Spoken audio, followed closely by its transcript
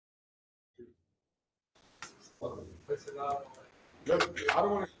I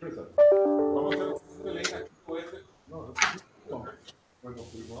don't want to criticize. Vamos a hacer este línea aquí o este. No, no. Bueno,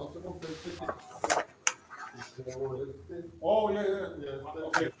 primero hacemos este. Oh, yeah.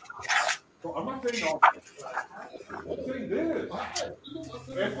 Okay. So I'm not saying no. I'm saying this.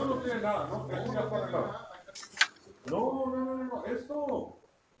 Esto no tiene nada, ¿no? Esto ya está arreglado. No. Esto.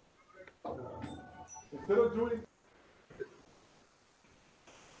 Instead of doing.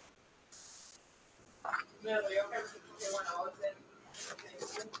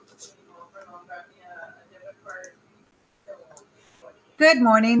 Good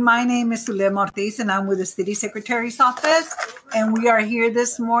morning. My name is Zulema Ortiz, and I'm with the City Secretary's Office. And we are here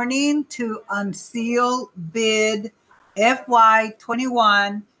this morning to unseal bid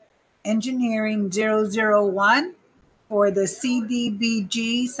FY21 Engineering 001 for the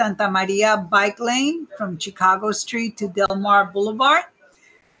CDBG Santa Maria Bike Lane from Chicago Street to Del Mar Boulevard.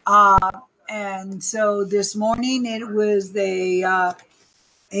 And so this morning it was a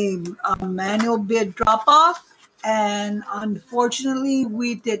manual bid drop-off. And unfortunately,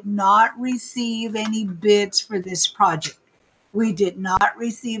 we did not receive any bids for this project.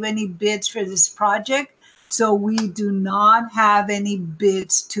 So we do not have any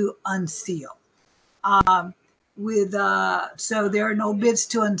bids to unseal. So there are no bids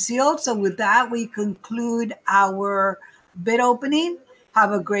to unseal. So with that, we conclude our bid opening.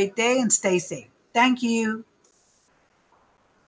 Have a great day and stay safe. Thank you.